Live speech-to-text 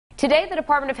Today, the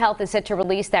Department of Health is set to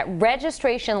release that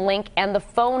registration link and the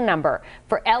phone number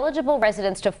for eligible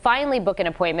residents to finally book an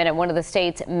appointment at one of the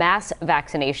state's mass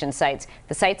vaccination sites.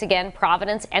 The sites again,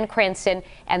 Providence and Cranston,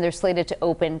 and they're slated to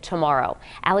open tomorrow.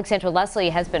 Alexandra Leslie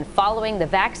has been following the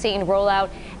vaccine rollout,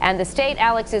 and the state,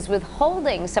 Alex, is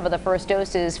withholding some of the first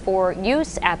doses for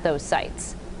use at those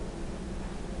sites.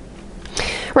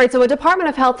 Right, so a Department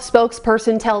of Health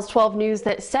spokesperson tells 12 News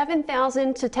that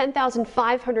 7,000 to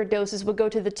 10,500 doses would go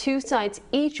to the two sites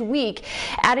each week,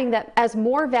 adding that as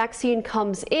more vaccine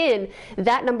comes in,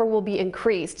 that number will be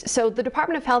increased. So the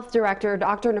Department of Health Director,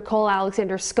 Dr. Nicole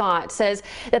Alexander Scott, says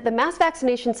that the mass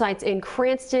vaccination sites in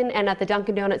Cranston and at the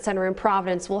Dunkin' Donuts Center in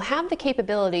Providence will have the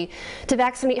capability to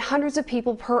vaccinate hundreds of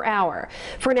people per hour.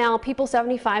 For now, people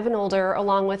 75 and older,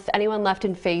 along with anyone left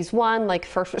in phase 1, like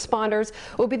first responders,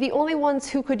 will be the only ones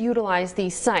who could utilize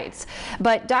these sites.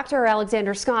 But Dr.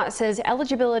 Alexander Scott says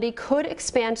eligibility could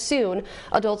expand soon.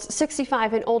 Adults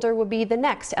 65 and older would be the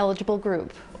next eligible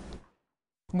group.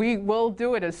 We will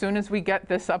do it as soon as we get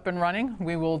this up and running.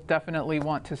 We will definitely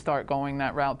want to start going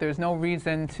that route. There's no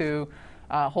reason to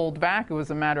hold back. It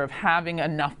was a matter of having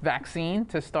enough vaccine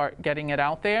to start getting it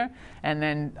out there, and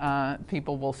then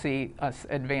people will see us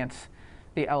advance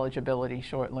the eligibility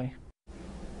shortly.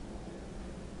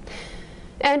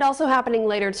 And also happening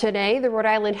later today, the Rhode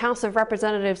Island House of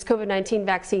Representatives COVID-19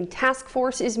 Vaccine Task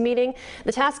Force is meeting.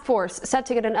 The task force set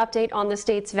to get an update on the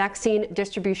state's vaccine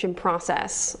distribution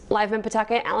process. Live in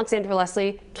Pawtucket, Alexandra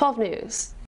Leslie, 12 News.